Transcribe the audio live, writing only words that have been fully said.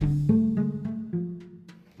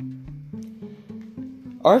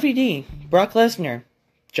RVD, Brock Lesnar,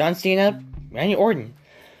 John Cena, Randy Orton.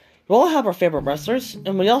 We all have our favorite wrestlers,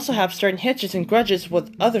 and we also have certain hitches and grudges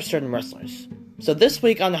with other certain wrestlers. So this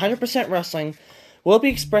week on 100% Wrestling, we'll be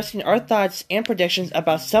expressing our thoughts and predictions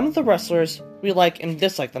about some of the wrestlers we like and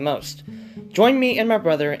dislike the most. Join me and my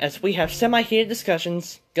brother as we have semi-heated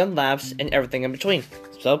discussions, good laughs, and everything in between.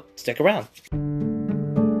 So, stick around.